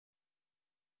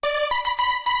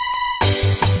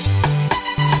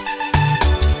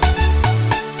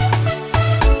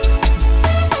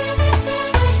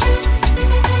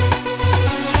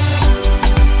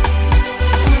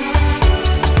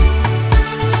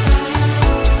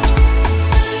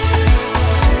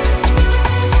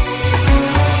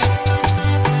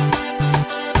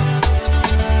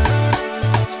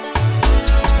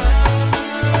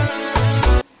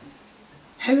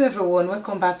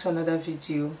back to another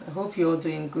video. I hope you're all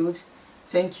doing good.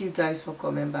 Thank you guys for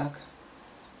coming back.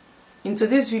 In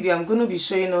today's video, I'm going to be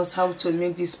showing us how to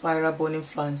make this spiral boning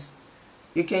flounce.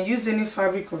 You can use any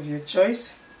fabric of your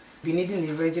choice. You'll be needing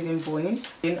the rigilene boning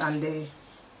and the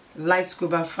light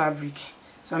scuba fabric.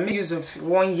 So I'm making use of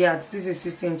 1 yard. This is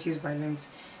 60 inches by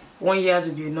length. 1 yard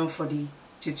will be enough for the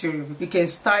tutorial. You can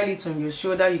style it on your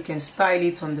shoulder, you can style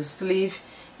it on the sleeve.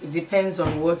 It depends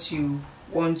on what you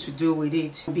want to do with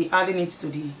it. We'll be adding it to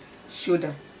the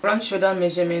shoulder. Front shoulder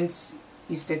measurement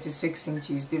is 36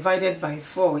 inches. Divided by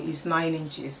 4 is 9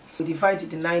 inches. We divide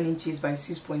the 9 inches by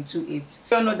 6.28. You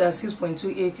all know that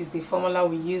 6.28 is the formula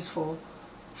we use for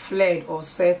flared or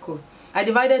circle. I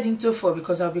divided into 4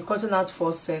 because I'll be cutting out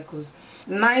 4 circles.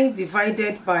 9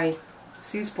 divided by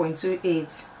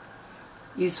 6.28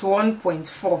 is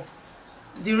 1.4.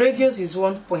 The radius is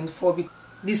 1.4.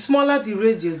 The smaller the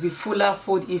radius, the fuller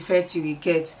fold effect you will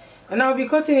get. And I'll be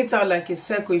cutting it out like a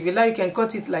circle. If you like, you can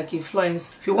cut it like a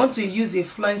flounce. If you want to use a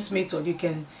flounce method, you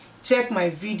can check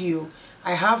my video.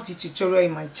 I have the tutorial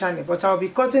in my channel, but I'll be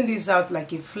cutting this out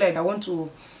like a flag. I want to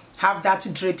have that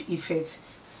drape effect.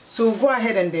 So we'll go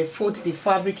ahead and then fold the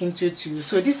fabric into 2.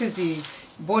 So this is the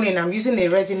boning. I'm using a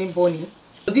rigilene boning.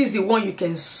 So this is the one you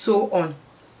can sew on.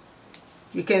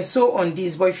 You can sew on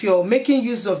this, but if you're making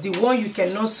use of the one you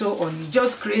cannot sew on, you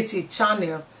just create a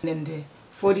channel and then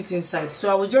fold it inside. So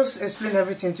I will just explain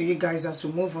everything to you guys as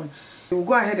we move on. We'll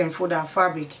go ahead and fold our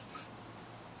fabric.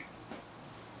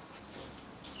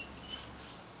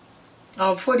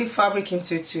 I'll fold the fabric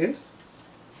into 2.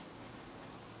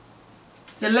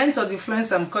 The length of the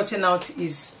flounce I'm cutting out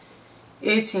is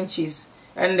 8 inches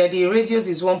and the radius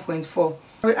is 1.4.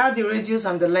 We add the radius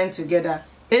and the length together.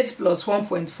 8 plus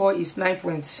 1.4 is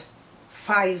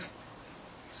 9.5.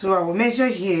 So I will measure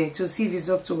here to see if it's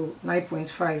up to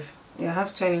 9.5. I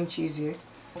have 10 inches here.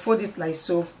 Fold it like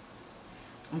so.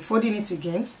 I'm folding it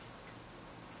again.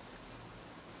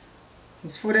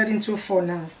 It's folded into 4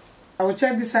 now. I will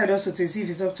check this side also to see if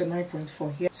it's up to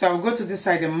 9.4 here. So I will go to this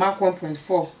side and mark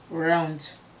 1.4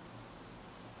 around.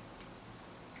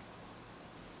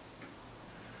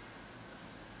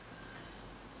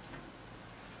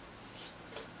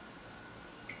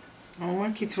 I'll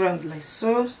mark it round like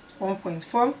so,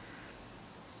 1.4.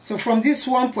 So from this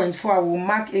 1.4, I will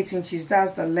mark 8 inches.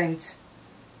 That's the length.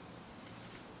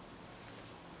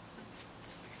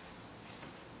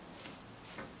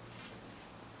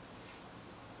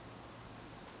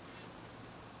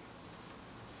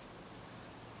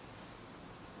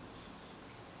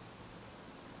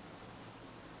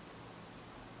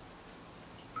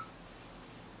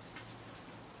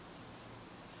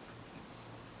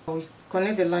 We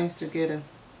connect the lines together.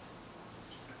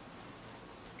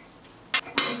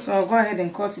 So I'll go ahead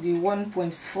and cut the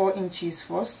 1.4 inches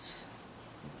first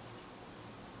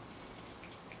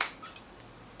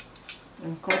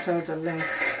and cut out the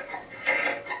length.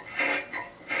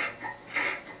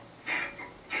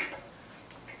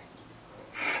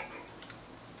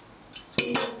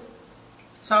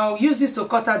 So I'll use this to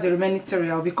cut out the remaining 3.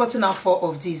 I'll be cutting out 4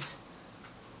 of these.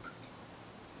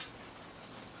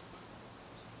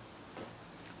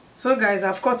 So guys,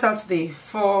 I've cut out the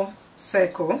 4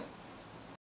 circle.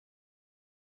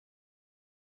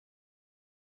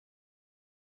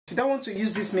 If you don't want to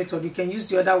use this method, you can use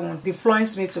the other one, the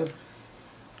flounce method.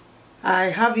 I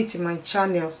have it in my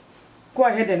channel. Go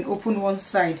ahead and open one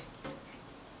side.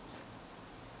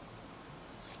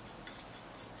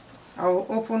 I will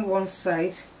open one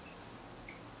side.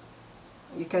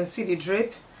 You can see the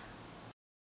drape.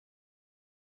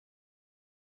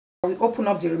 I will open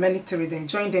up the remaining 3, then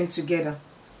join them together.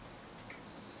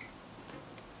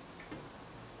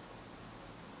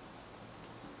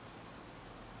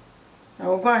 I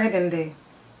will go ahead and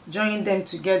join them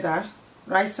together,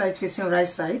 right side facing right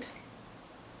side.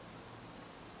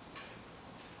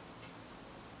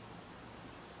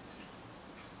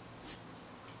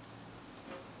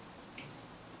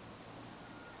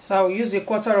 So I will use a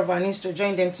 1/4 of an inch to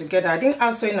join them together. I didn't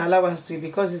add sewing allowance to it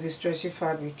because it's a stretchy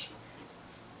fabric.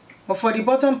 But for the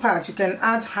bottom part, you can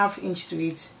add 1/2 inch to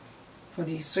it for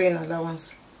the sewing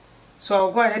allowance. So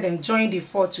I'll go ahead and join the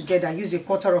 4 together. Use a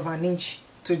 1/4 of an inch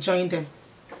to join them.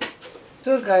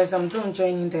 So guys, I'm done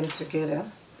joining them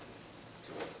together.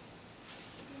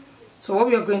 So what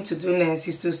we are going to do next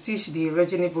is to stitch the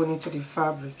rigilene boning into the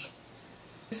fabric.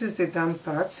 This is the down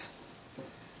part.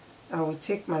 I will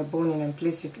take my boning and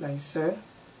place it like so.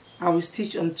 I will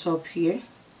stitch on top here.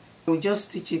 I will just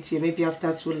stitch it here, maybe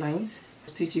after 2 lines.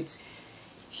 Stitch it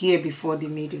here before the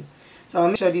middle. So I'll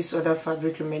make sure this other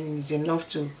fabric remaining is enough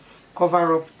to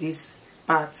cover up this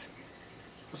part.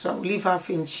 So I'll leave 1/2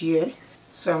 inch here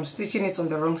So I'm stitching it on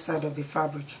the wrong side of the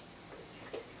fabric.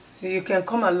 So you can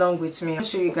come along with me. I'll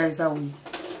show you guys how we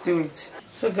do it.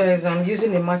 So guys, I'm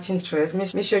using a matching thread.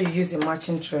 Make sure you use a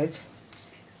matching thread.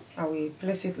 I will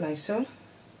place it like so.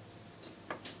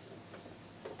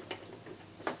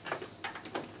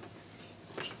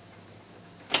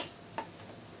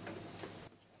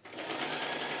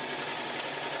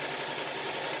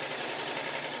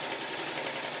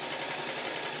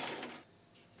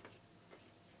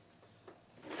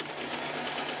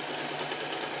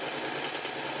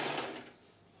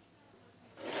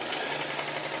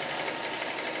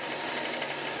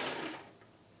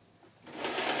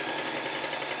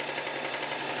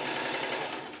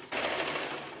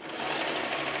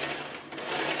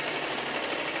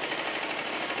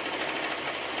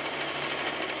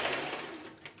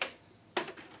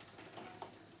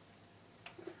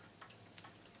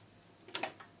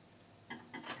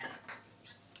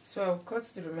 So I'll cut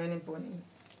the remaining boning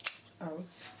out.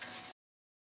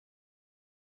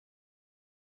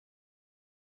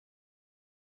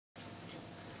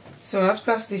 So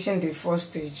after stitching the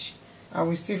first stitch, I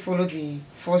will still follow the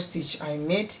first stitch I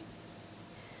made.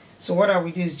 So what I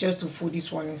will do is just to fold this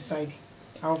one inside.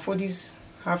 I'll fold this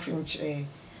half-inch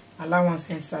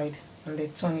allowance inside and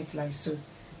then turn it like so.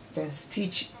 Then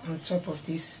stitch on top of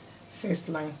this first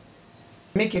line.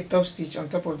 Make a top stitch on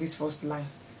top of this first line.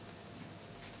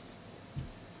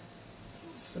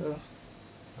 So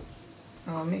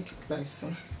I'll make it like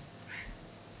so.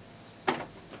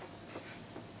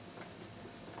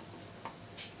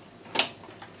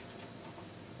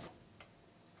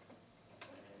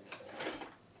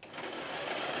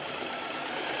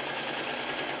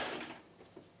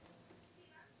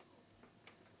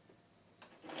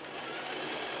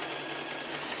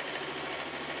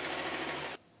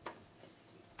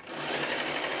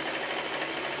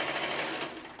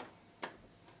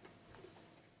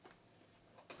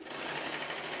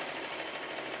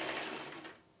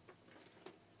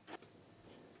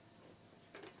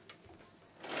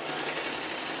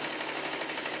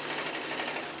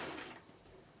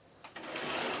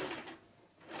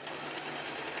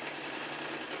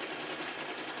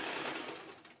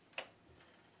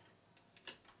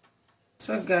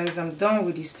 So guys, I'm done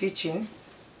with the stitching.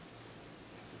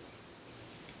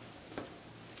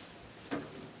 You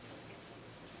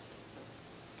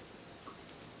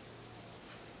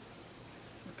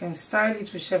can style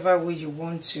it whichever way you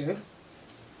want to.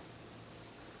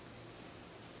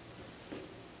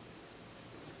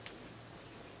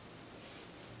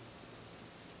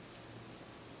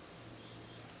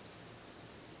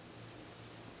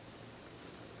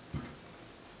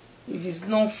 If it's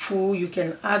not full, you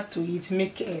can add to it,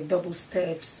 make double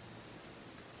steps.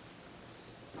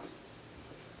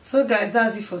 So guys,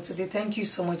 that's it for today. Thank you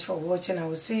so much for watching. I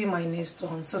will see you in my next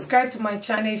one. Subscribe to my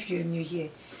channel if you're new here.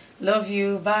 Love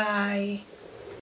you. Bye.